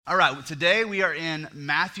All right, well, today we are in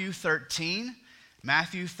Matthew 13.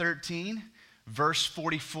 Matthew 13, verse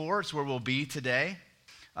 44 is where we'll be today.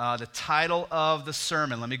 The title of the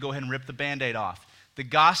sermon, let me go ahead and rip the Band-Aid off. The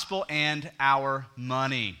Gospel and Our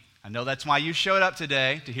Money. I know that's why you showed up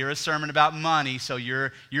today, to hear a sermon about money, so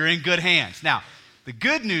you're in good hands. Now, the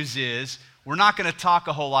good news is we're not going to talk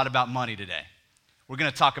a whole lot about money today. We're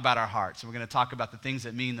going to talk about our hearts, and we're going to talk about the things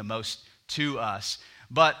that mean the most to us.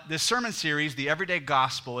 But this sermon series, The Everyday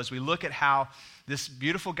Gospel, as we look at how this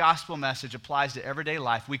beautiful gospel message applies to everyday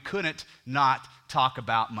life, we couldn't not talk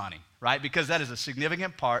about money, right? Because that is a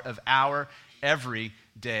significant part of our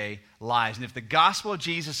everyday lives. And if the gospel of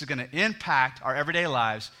Jesus is going to impact our everyday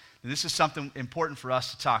lives, then this is something important for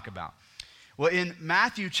us to talk about. Well, in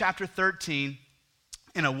Matthew chapter 13,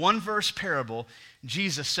 in a one-verse parable,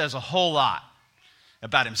 Jesus says a whole lot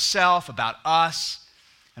about himself, about us,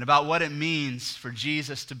 and about what it means for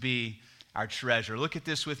Jesus to be our treasure. Look at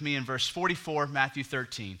this with me in verse 44 of Matthew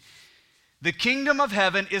 13. The kingdom of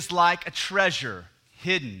heaven is like a treasure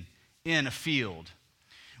hidden in a field,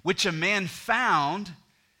 which a man found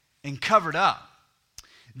and covered up.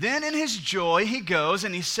 Then in his joy he goes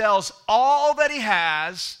and he sells all that he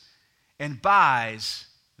has and buys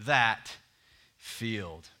that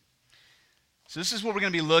field. So this is what we're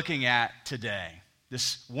going to be looking at today.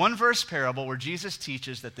 This one-verse parable where Jesus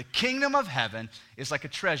teaches that the kingdom of heaven is like a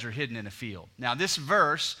treasure hidden in a field. Now, this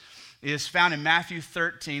verse is found in Matthew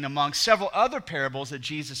 13 among several other parables that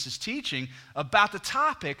Jesus is teaching about the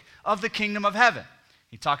topic of the kingdom of heaven.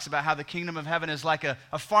 He talks about how the kingdom of heaven is like a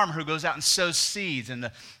farmer who goes out and sows seeds, and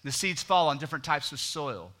the seeds fall on different types of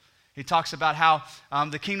soil. He talks about how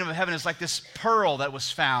the kingdom of heaven is like this pearl that was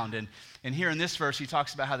found. And here in this verse, he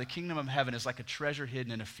talks about how the kingdom of heaven is like a treasure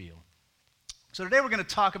hidden in a field. So today we're going to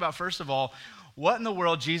talk about, first of all, what in the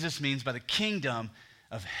world Jesus means by the kingdom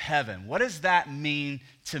of heaven. What does that mean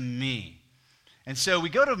to me? And so we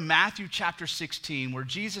go to Matthew chapter 16, where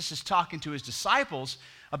Jesus is talking to his disciples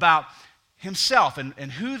about himself and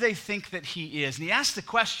who they think that he is. And he asks the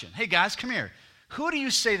question, hey guys, come here. Who do you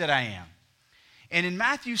say that I am? And in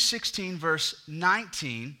Matthew 16, verse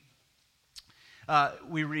 19,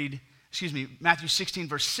 Matthew 16,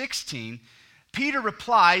 verse 16, Peter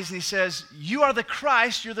replies and he says, you are the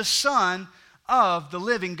Christ, you're the Son of the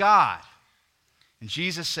living God. And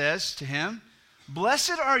Jesus says to him,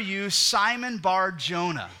 blessed are you, Simon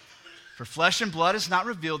Bar-Jonah, for flesh and blood has not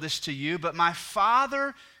revealed this to you, but my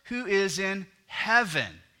Father who is in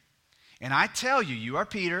heaven. And I tell you, you are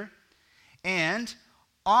Peter, and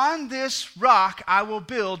on this rock I will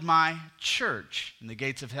build my church, and the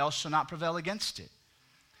gates of hell shall not prevail against it.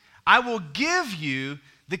 I will give you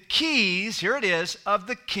the keys, here it is, of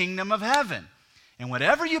the kingdom of heaven. And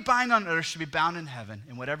whatever you bind on earth shall be bound in heaven,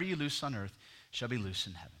 and whatever you loose on earth shall be loosed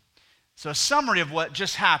in heaven. So a summary of what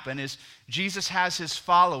just happened is Jesus has his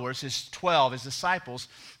followers, his 12, his disciples,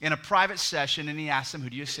 in a private session, and he asks them, who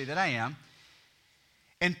do you say that I am?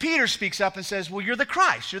 And Peter speaks up and says, well, you're the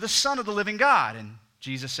Christ, you're the Son of the living God. And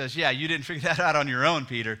Jesus says, yeah, you didn't figure that out on your own,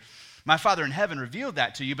 Peter. My Father in heaven revealed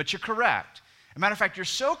that to you, but you're correct. As a matter of fact, you're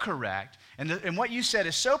so correct, and what you said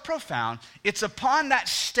is so profound, it's upon that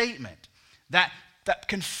statement, that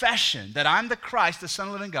confession that I'm the Christ, the Son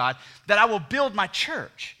of the living God, that I will build my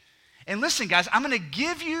church. And listen, guys, I'm going to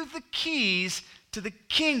give you the keys to the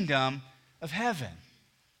kingdom of heaven.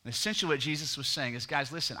 And essentially what Jesus was saying is,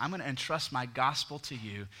 guys, listen, I'm going to entrust my gospel to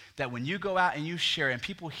you, that when you go out and you share it and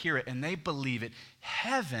people hear it and they believe it,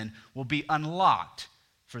 heaven will be unlocked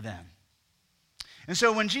for them. And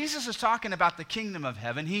so when Jesus is talking about the kingdom of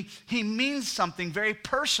heaven, he means something very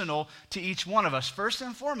personal to each one of us. First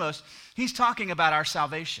and foremost, he's talking about our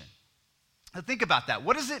salvation. Now think about that.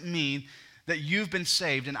 What does it mean that you've been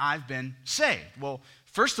saved and I've been saved? Well,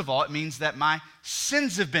 first of all, it means that my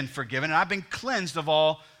sins have been forgiven and I've been cleansed of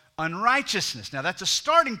all unrighteousness. Now that's a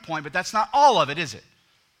starting point, but that's not all of it, is it?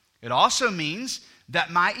 It also means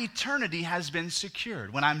that my eternity has been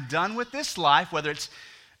secured. When I'm done with this life, whether it's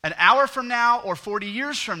an hour from now or 40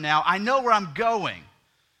 years from now, I know where I'm going.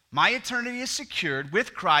 My eternity is secured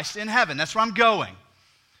with Christ in heaven. That's where I'm going.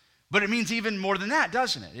 But it means even more than that,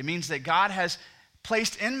 doesn't it? It means that God has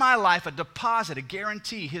placed in my life a deposit, a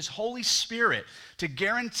guarantee, his Holy Spirit, to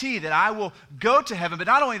guarantee that I will go to heaven. But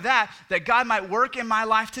not only that, that God might work in my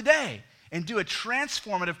life today and do a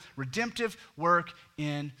transformative, redemptive work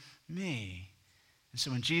in me. And so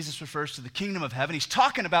when Jesus refers to the kingdom of heaven, he's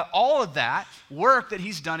talking about all of that work that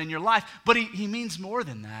he's done in your life. But he means more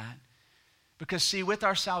than that. Because see, with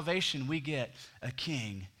our salvation, we get a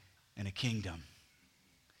king and a kingdom.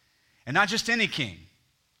 And not just any king.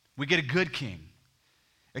 We get a good king.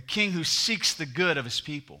 A king who seeks the good of his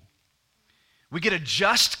people. We get a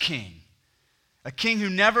just king, a king who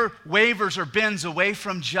never wavers or bends away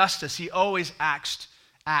from justice. He always acts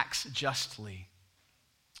justly.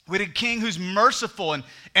 We get a king who's merciful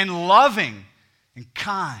and loving and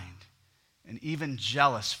kind and even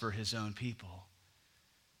jealous for his own people.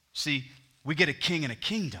 See, we get a king and a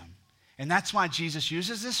kingdom. And that's why Jesus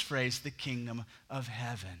uses this phrase, the kingdom of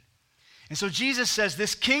heaven. And so Jesus says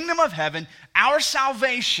this kingdom of heaven, our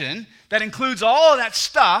salvation, that includes all of that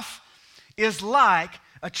stuff, is like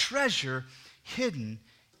a treasure hidden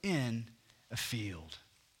in a field.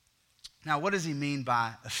 Now, what does he mean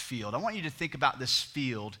by a field? I want you to think about this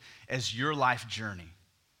field as your life journey.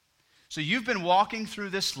 So you've been walking through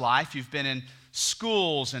this life. You've been in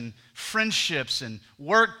schools and friendships and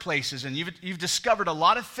workplaces, and you've discovered a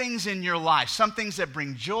lot of things in your life. Some things that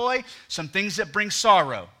bring joy, some things that bring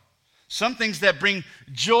sorrow. Some things that bring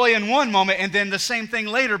joy in one moment, and then the same thing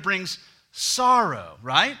later brings sorrow,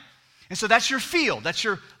 right? And so that's your field. That's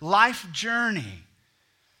your life journey.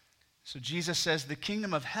 So Jesus says the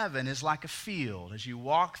kingdom of heaven is like a field as you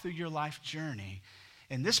walk through your life journey.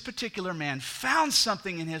 And this particular man found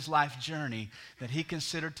something in his life journey that he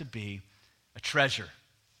considered to be a treasure.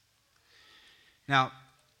 Now,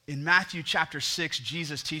 in Matthew chapter 6,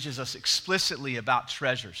 Jesus teaches us explicitly about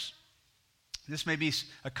treasures. This may be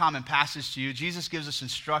a common passage to you. Jesus gives us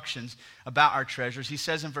instructions about our treasures. He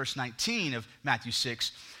says in verse 19 of Matthew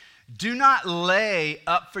 6, "Do not lay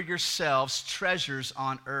up for yourselves treasures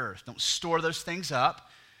on earth." Don't store those things up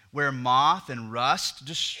where moth and rust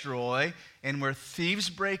destroy and where thieves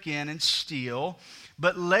break in and steal,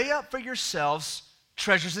 but lay up for yourselves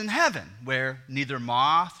treasures in heaven where neither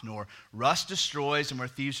moth nor rust destroys and where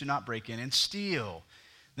thieves do not break in and steal.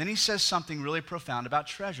 Then he says something really profound about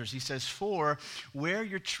treasures. He says, "For where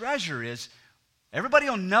your treasure is," everybody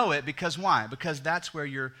will know it, because why? Because that's where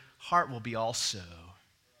your heart will be also.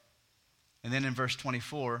 And then in verse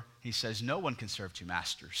 24, he says, "No one can serve two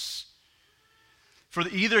masters. For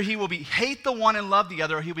either he will hate the one and love the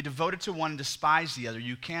other, or he will be devoted to one and despise the other.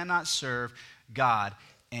 You cannot serve God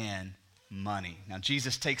and money." Now,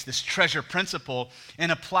 Jesus takes this treasure principle and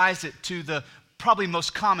applies it to the probably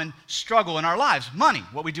most common struggle in our lives, money,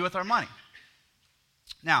 what we do with our money.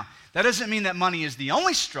 Now, that doesn't mean that money is the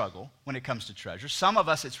only struggle when it comes to treasure. Some of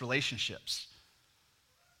us, it's relationships.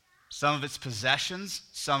 Some of it's possessions,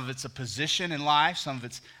 some of it's a position in life, some of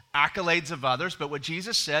it's accolades of others. But what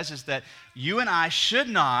Jesus says is that you and I should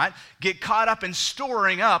not get caught up in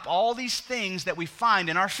storing up all these things that we find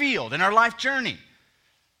in our field, in our life journey.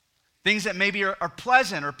 Things that maybe are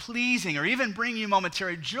pleasant or pleasing or even bring you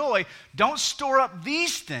momentary joy. Don't store up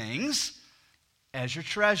these things as your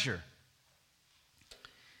treasure,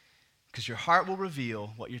 because your heart will reveal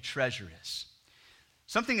what your treasure is.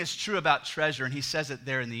 Something is true about treasure, and he says it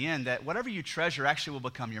there in the end, that whatever you treasure actually will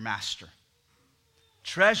become your master.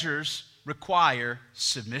 Treasures require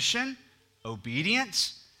submission,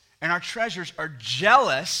 obedience, and our treasures are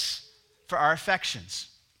jealous for our affections.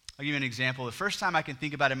 I'll give you an example. The first time I can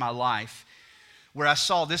think about in my life where I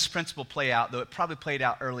saw this principle play out, though it probably played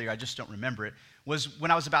out earlier, I just don't remember it, was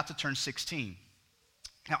when I was about to turn 16.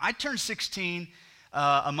 Now, I turned 16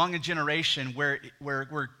 among a generation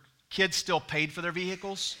where kids still paid for their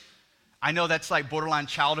vehicles. I know that's like borderline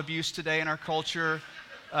child abuse today in our culture.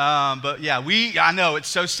 But yeah, I know, it's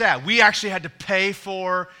so sad. We actually had to pay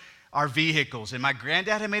for our vehicles. And my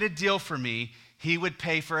granddad had made a deal for me. He would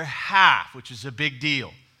pay for half, which is a big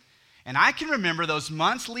deal. And I can remember those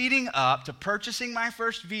months leading up to purchasing my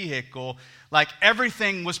first vehicle, like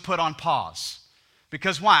everything was put on pause.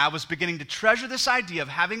 Because why? I was beginning to treasure this idea of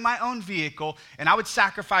having my own vehicle, and I would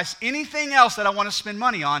sacrifice anything else that I want to spend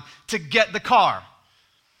money on to get the car.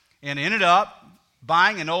 And I ended up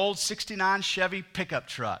buying an old 69 Chevy pickup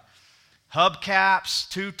truck. Hubcaps,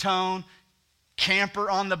 two-tone, camper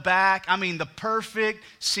on the back. I mean, the perfect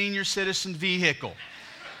senior citizen vehicle.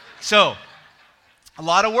 So, a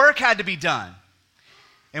lot of work had to be done.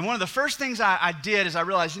 And one of the first things I did is I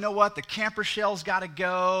realized, you know what, the camper shell's got to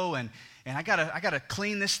go, and I gotta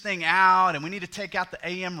clean this thing out, and we need to take out the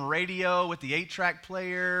AM radio with the 8-track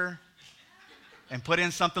player and put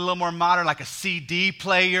in something a little more modern, like a CD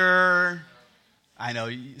player. I know,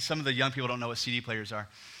 some of the young people don't know what CD players are.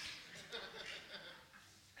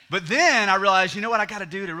 But then I realized, you know what I got to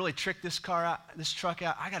do to really trick this truck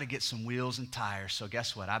out? I got to get some wheels and tires. So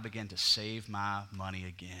guess what? I began to save my money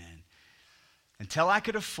again until I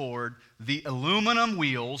could afford the aluminum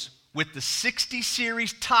wheels with the 60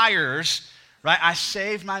 series tires, right? I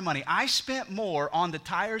saved my money. I spent more on the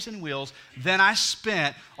tires and wheels than I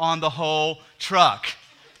spent on the whole truck.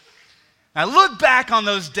 I look back on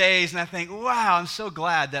those days and I think, wow, I'm so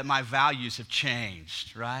glad that my values have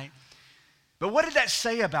changed, right? But what did that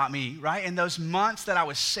say about me, right? In those months that I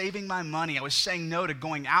was saving my money, I was saying no to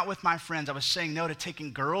going out with my friends. I was saying no to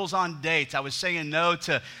taking girls on dates. I was saying no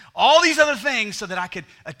to all these other things so that I could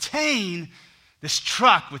attain this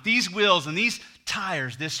truck with these wheels and these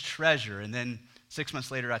tires, this treasure. And then 6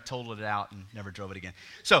 months later, I totaled it out and never drove it again.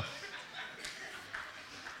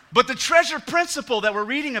 But the treasure principle that we're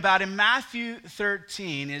reading about in Matthew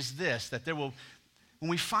 13 is this, that when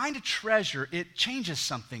we find a treasure, it changes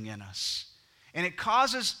something in us. And it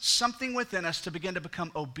causes something within us to begin to become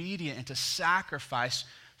obedient and to sacrifice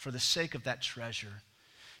for the sake of that treasure.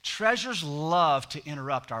 Treasures love to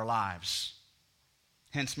interrupt our lives.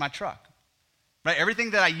 Hence my truck. Right?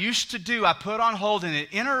 Everything that I used to do, I put on hold and it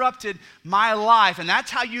interrupted my life. And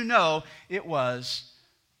that's how you know it was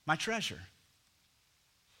my treasure.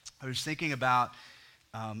 I was thinking about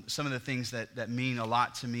some of the things that mean a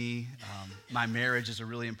lot to me. My marriage is a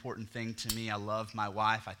really important thing to me. I love my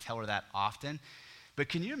wife. I tell her that often. But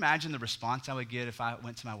can you imagine the response I would get if I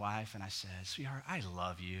went to my wife and I said, "Sweetheart, I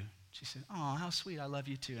love you." She said, "Oh, how sweet, I love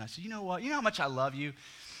you too." And I said, "You know what? You know how much I love you?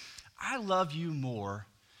 I love you more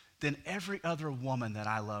than every other woman that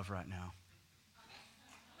I love right now."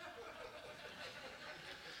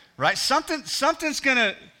 Right? Something's going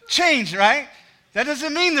to change, right? That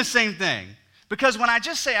doesn't mean the same thing. Because when I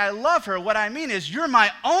just say I love her, what I mean is you're my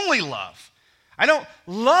only love. I don't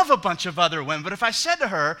love a bunch of other women, but if I said to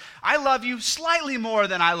her, I love you slightly more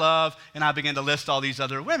than I love, and I begin to list all these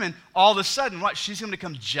other women, all of a sudden, what? She's going to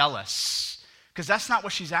become jealous. Because that's not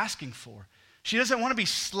what she's asking for. She doesn't want to be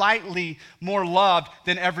slightly more loved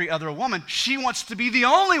than every other woman. She wants to be the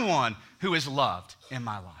only one who is loved in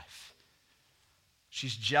my life.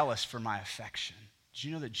 She's jealous for my affection. Did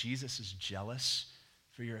you know that Jesus is jealous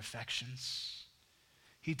for your affections?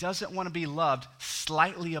 He doesn't want to be loved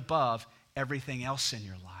slightly above everything else in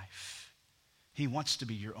your life. He wants to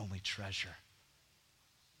be your only treasure.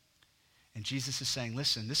 And Jesus is saying,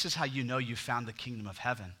 listen, this is how you know you found the kingdom of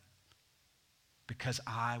heaven. Because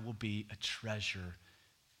I will be a treasure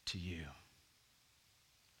to you.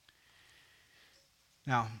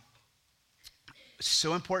 Now, it's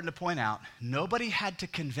so important to point out, nobody had to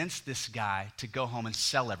convince this guy to go home and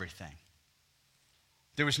sell everything.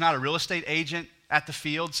 There was not a real estate agent at the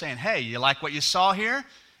field saying, "Hey, you like what you saw here?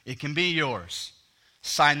 It can be yours.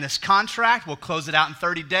 Sign this contract. We'll close it out in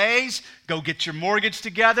 30 days. Go get your mortgage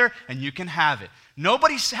together, and you can have it."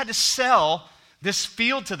 Nobody had to sell this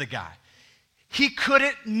field to the guy. He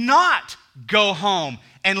couldn't not go home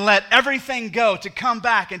and let everything go to come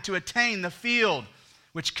back and to attain the field,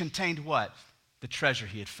 which contained what? The treasure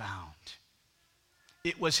he had found.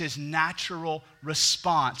 It was his natural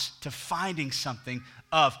response to finding something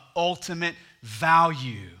of ultimate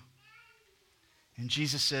value. And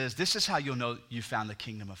Jesus says, this is how you'll know you found the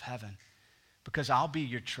kingdom of heaven. Because I'll be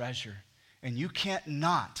your treasure. And you can't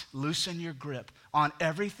not loosen your grip on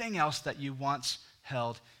everything else that you once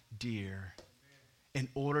held dear in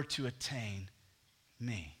order to attain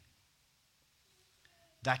me.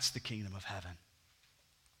 That's the kingdom of heaven.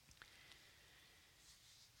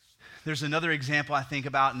 There's another example I think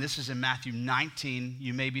about, and this is in Matthew 19.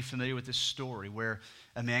 You may be familiar with this story where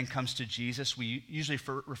a man comes to Jesus. We usually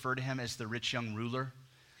refer to him as the rich young ruler.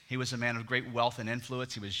 He was a man of great wealth and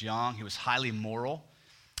influence. He was young. He was highly moral.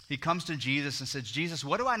 He comes to Jesus and says, "Jesus,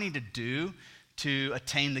 what do I need to do to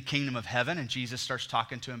attain the kingdom of heaven?" And Jesus starts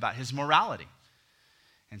talking to him about his morality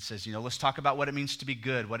and says, let's talk about what it means to be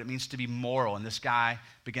good, what it means to be moral. And this guy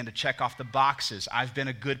began to check off the boxes. I've been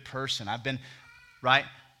a good person. I've been, right?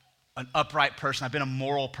 An upright person. I've been a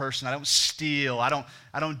moral person. I don't steal. I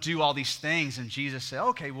don't do all these things. And Jesus said,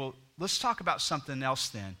 okay, well, let's talk about something else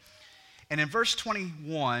then. And in verse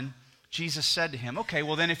 21, Jesus said to him, okay,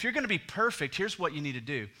 well then if you're going to be perfect, here's what you need to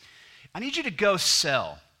do. I need you to go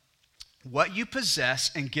sell what you possess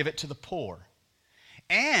and give it to the poor.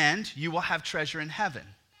 And you will have treasure in heaven.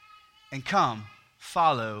 And come,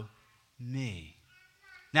 follow me.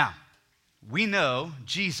 Now, we know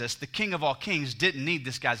Jesus, the King of all kings, didn't need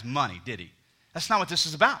this guy's money, did he? That's not what this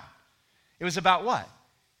is about. It was about what?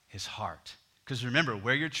 His heart. Because remember,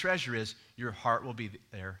 where your treasure is, your heart will be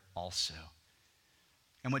there also.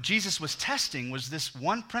 And what Jesus was testing was this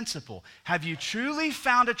one principle. Have you truly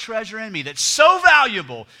found a treasure in me that's so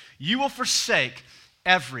valuable, you will forsake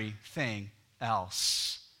everything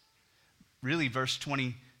else? Really, verse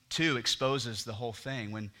 22 exposes the whole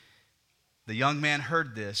thing. When the young man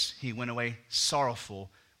heard this, he went away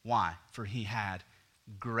sorrowful. Why? For he had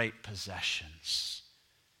great possessions.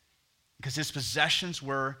 Because his possessions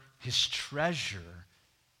were his treasure.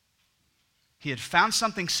 He had found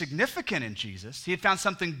something significant in Jesus. He had found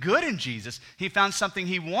something good in Jesus. He found something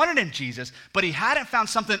he wanted in Jesus, but he hadn't found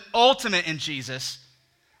something ultimate in Jesus,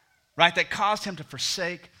 right, that caused him to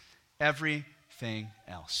forsake everything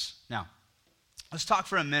else. Now, let's talk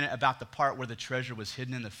for a minute about the part where the treasure was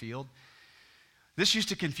hidden in the field. This used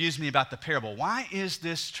to confuse me about the parable. Why is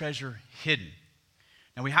this treasure hidden?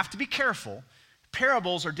 Now, we have to be careful.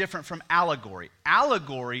 Parables are different from allegory.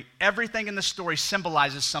 Allegory, everything in the story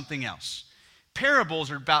symbolizes something else.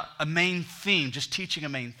 Parables are about a main theme, just teaching a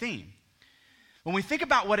main theme. When we think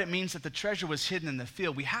about what it means that the treasure was hidden in the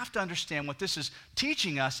field, we have to understand what this is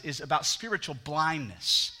teaching us is about spiritual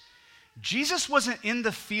blindness. Jesus wasn't in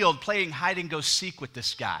the field playing hide-and-go-seek with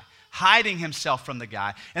this guy, hiding himself from the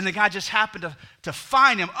guy, and the guy just happened to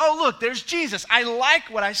find him. Oh, look, there's Jesus. I like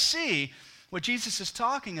what I see. What Jesus is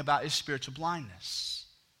talking about is spiritual blindness.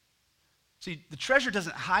 See, the treasure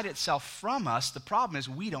doesn't hide itself from us. The problem is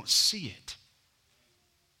we don't see it.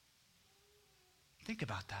 Think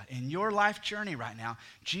about that. In your life journey right now,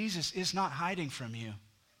 Jesus is not hiding from you.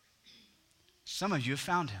 Some of you have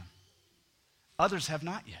found him. Others have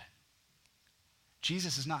not yet.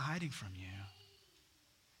 Jesus is not hiding from you.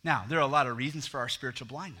 Now, there are a lot of reasons for our spiritual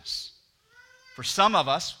blindness. For some of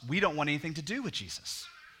us, we don't want anything to do with Jesus,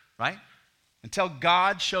 right? Until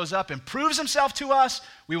God shows up and proves himself to us,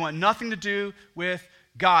 we want nothing to do with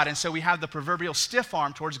God. And so we have the proverbial stiff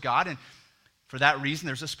arm towards God, and for that reason,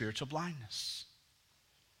 there's a spiritual blindness.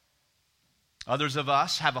 Others of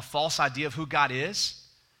us have a false idea of who God is.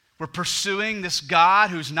 We're pursuing this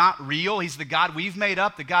God who's not real. He's the God we've made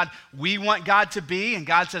up, the God we want God to be, and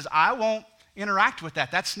God says, I won't interact with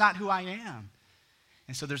that. That's not who I am.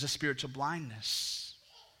 And so there's a spiritual blindness.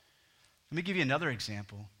 Let me give you another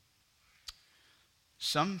example.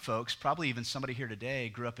 Some folks, probably even somebody here today,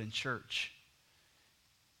 grew up in church,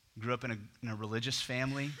 grew up in a religious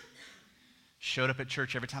family, showed up at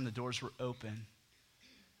church every time the doors were open,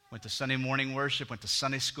 went to Sunday morning worship, went to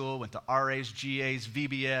Sunday school, went to RAs, GAs,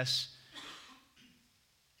 VBS.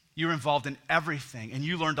 You were involved in everything, and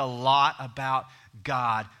you learned a lot about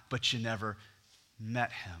God, but you never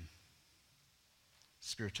met him.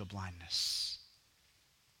 Spiritual blindness.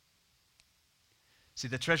 See,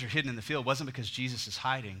 the treasure hidden in the field wasn't because Jesus is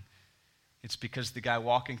hiding. It's because the guy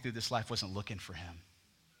walking through this life wasn't looking for him.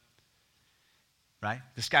 Right?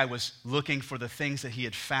 This guy was looking for the things that he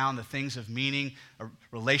had found, the things of meaning,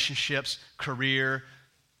 relationships, career,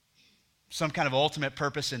 some kind of ultimate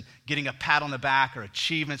purpose in getting a pat on the back or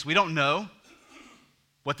achievements. We don't know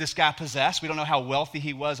what this guy possessed. We don't know how wealthy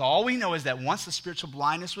he was. All we know is that once the spiritual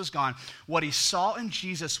blindness was gone, what he saw in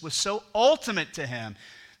Jesus was so ultimate to him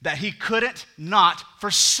that he couldn't not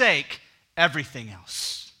forsake everything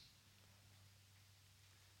else.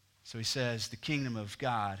 So he says, the kingdom of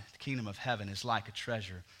God, the kingdom of heaven is like a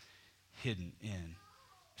treasure hidden in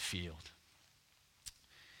a field.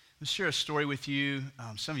 I'll share a story with you.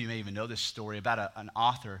 Some of you may even know this story about an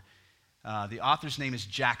author. The author's name is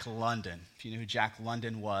Jack London. If you know who Jack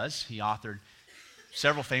London was, he authored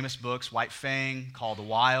several famous books, White Fang, Call the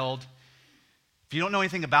Wild. If you don't know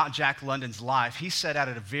anything about Jack London's life, he set out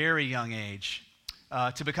at a very young age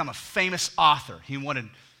to become a famous author. He wanted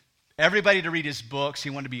everybody to read his books. He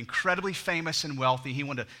wanted to be incredibly famous and wealthy. He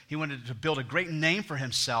wanted to build a great name for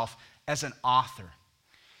himself as an author.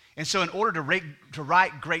 And so in order to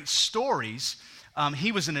write great stories,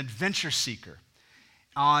 he was an adventure seeker.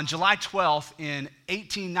 On July 12th in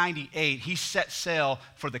 1898, he set sail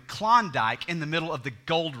for the Klondike in the middle of the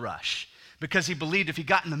gold rush because he believed if he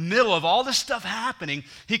got in the middle of all this stuff happening,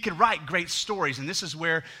 he could write great stories. And this is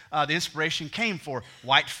where the inspiration came for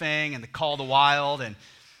White Fang and the Call of the Wild. And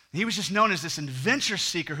he was just known as this adventure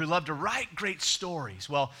seeker who loved to write great stories.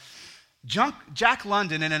 Well, Jack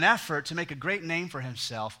London, in an effort to make a great name for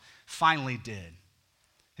himself, finally did.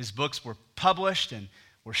 His books were published and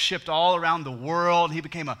were shipped all around the world. He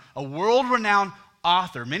became a world-renowned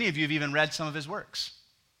author. Many of you have even read some of his works.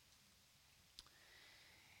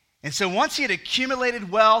 And so once he had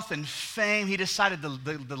accumulated wealth and fame, he decided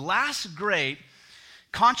the last great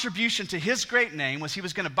contribution to his great name was he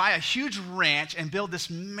was going to buy a huge ranch and build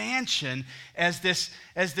this mansion as this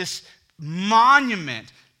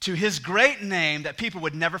monument to his great name that people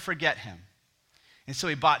would never forget him. And so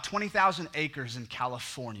he bought 20,000 acres in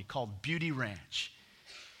California called Beauty Ranch.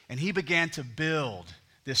 And he began to build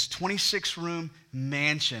this 26-room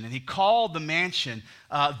mansion. And he called the mansion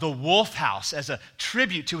the Wolf House as a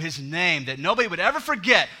tribute to his name, that nobody would ever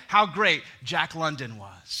forget how great Jack London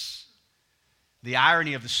was. The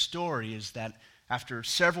irony of the story is that after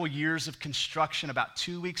several years of construction, about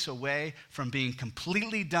 2 weeks away from being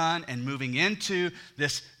completely done and moving into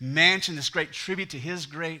this mansion, this great tribute to his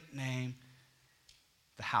great name,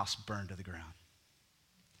 the house burned to the ground.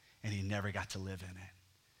 And he never got to live in it.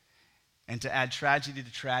 And to add tragedy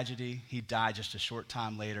to tragedy, he died just a short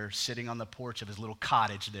time later, sitting on the porch of his little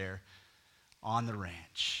cottage there on the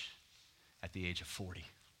ranch at the age of 40.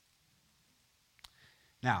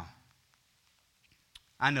 Now,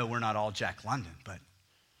 I know we're not all Jack London, but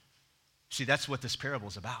see, that's what this parable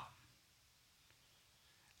is about.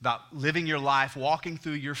 About living your life, walking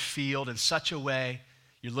through your field in such a way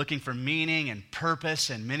you're looking for meaning and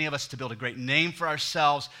purpose, and many of us to build a great name for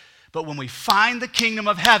ourselves. But when we find the kingdom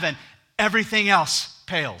of heaven, everything else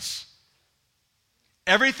pales.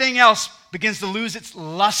 Everything else begins to lose its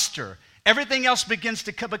luster. Everything else begins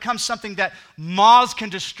to become something that moths can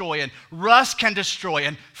destroy and rust can destroy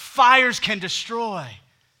and fires can destroy.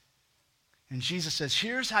 And Jesus says,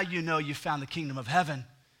 here's how you know you found the kingdom of heaven.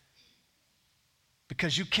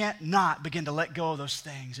 Because you can't not begin to let go of those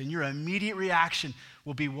things. And your immediate reaction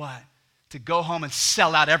will be what? To go home and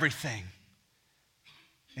sell out everything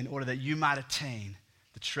in order that you might attain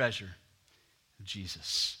the treasure of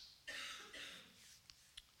Jesus.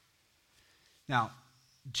 Now,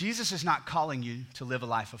 Jesus is not calling you to live a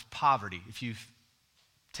life of poverty. If you've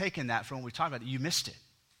taken that from what we talked about, you missed it.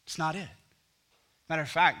 It's not it. Matter of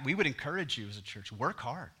fact, we would encourage you as a church, work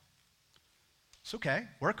hard. It's okay,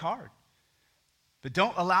 work hard. But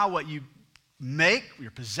don't allow what you make,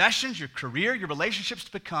 your possessions, your career, your relationships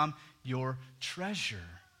to become your treasure.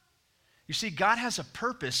 You see, God has a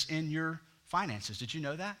purpose in your finances. Did you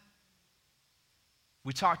know that?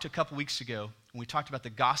 We talked a couple weeks ago, when we talked about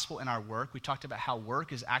the gospel in our work, we talked about how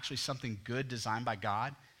work is actually something good designed by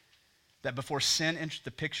God. That before sin entered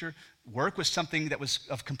the picture, work was something that was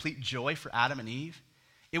of complete joy for Adam and Eve.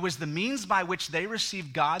 It was the means by which they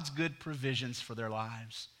received God's good provisions for their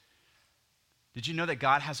lives. Did you know that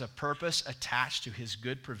God has a purpose attached to his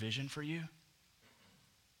good provision for you?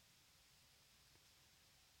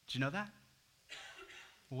 Did you know that?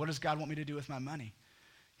 Well, what does God want me to do with my money?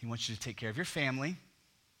 He wants you to take care of your family. He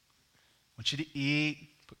wants you to eat,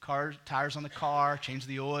 put tires on the car, change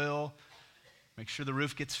the oil, make sure the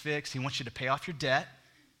roof gets fixed. He wants you to pay off your debt.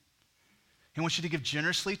 He wants you to give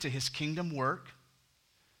generously to his kingdom work.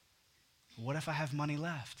 What if I have money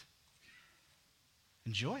left?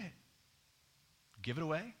 Enjoy it. Give it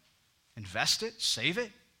away. Invest it. Save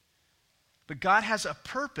it. But God has a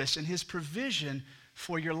purpose in his provision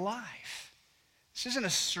for your life. This isn't a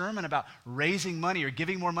sermon about raising money or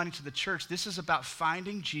giving more money to the church. This is about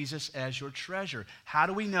finding Jesus as your treasure. How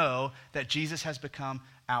do we know that Jesus has become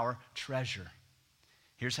our treasure?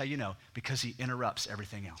 Here's how you know. Because he interrupts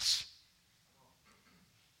everything else.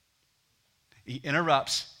 He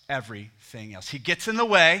interrupts everything else. He gets in the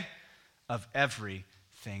way of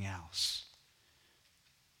everything else.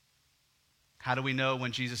 How do we know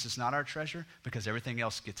when Jesus is not our treasure? Because everything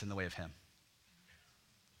else gets in the way of him.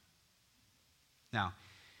 Now,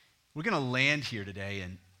 we're going to land here today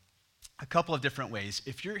in a couple of different ways.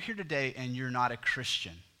 If you're here today and you're not a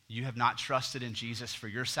Christian, you have not trusted in Jesus for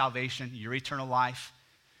your salvation, your eternal life,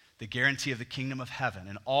 the guarantee of the kingdom of heaven,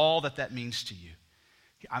 and all that that means to you,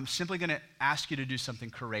 I'm simply going to ask you to do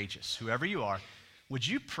something courageous. Whoever you are, would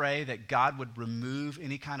you pray that God would remove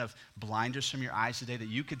any kind of blinders from your eyes today, that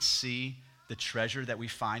you could see the treasure that we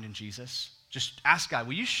find in Jesus? Just ask God,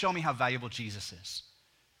 will you show me how valuable Jesus is?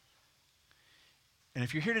 And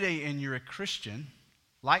if you're here today and you're a Christian,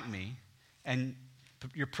 like me, and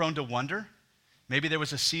you're prone to wonder, maybe there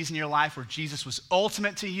was a season in your life where Jesus was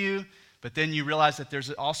ultimate to you, but then you realize that there's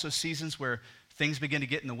also seasons where things begin to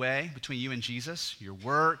get in the way between you and Jesus, your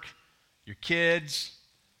work, your kids,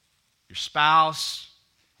 your spouse,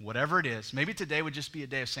 whatever it is. Maybe today would just be a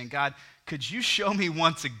day of saying, God, could you show me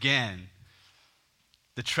once again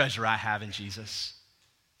the treasure I have in Jesus?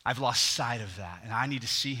 I've lost sight of that, and I need to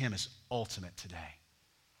see him as ultimate today.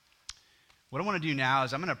 What I want to do now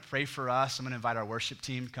is I'm going to pray for us. I'm going to invite our worship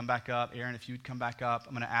team to come back up. Aaron, if you would come back up.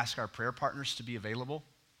 I'm going to ask our prayer partners to be available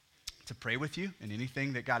to pray with you, and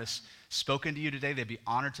anything that God has spoken to you today, they'd be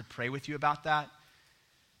honored to pray with you about that.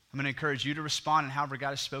 I'm going to encourage you to respond in however God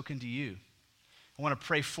has spoken to you. I want to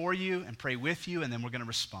pray for you and pray with you, and then we're going to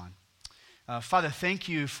respond. Father, thank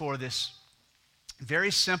you for this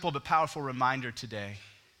very simple but powerful reminder today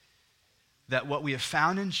that what we have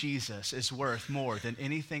found in Jesus is worth more than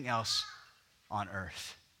anything else on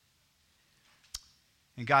earth.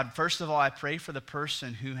 And God, first of all, I pray for the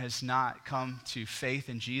person who has not come to faith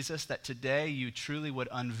in Jesus, that today you truly would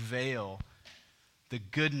unveil the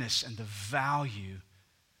goodness and the value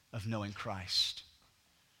of knowing Christ.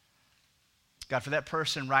 God, for that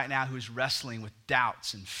person right now who is wrestling with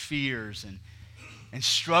doubts and fears and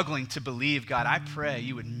struggling to believe, God, I pray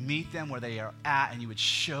you would meet them where they are at and you would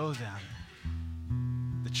show them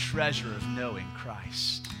treasure of knowing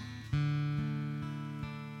Christ.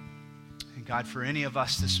 And God, for any of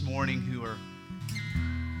us this morning who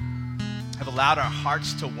have allowed our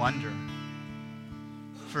hearts to wander,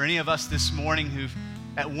 for any of us this morning who've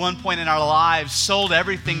at one point in our lives sold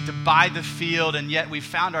everything to buy the field, and yet we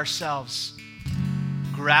found ourselves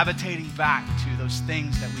gravitating back to those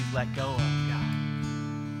things that we've let go of,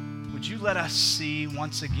 God. Would you let us see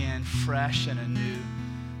once again, fresh and anew,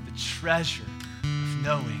 the treasure of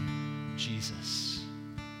knowing Jesus?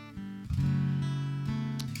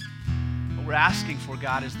 What we're asking for,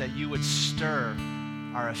 God, is that you would stir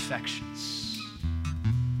our affections.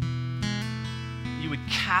 You would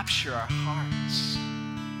capture our hearts.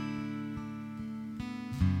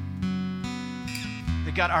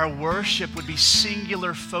 That, God, our worship would be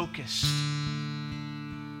singular focused.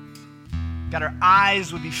 God, our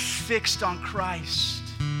eyes would be fixed on Christ.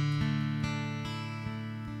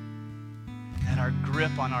 And that our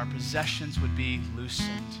grip on our possessions would be loosened.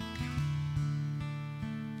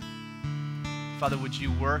 Father, would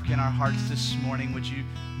you work in our hearts this morning? Would you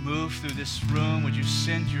move through this room? Would you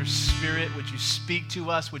send your Spirit? Would you speak to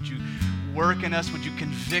us? Would you work in us? Would you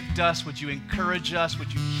convict us? Would you encourage us?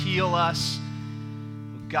 Would you heal us?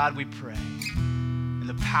 God, we pray in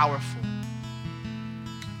the powerful,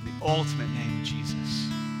 the ultimate name of Jesus.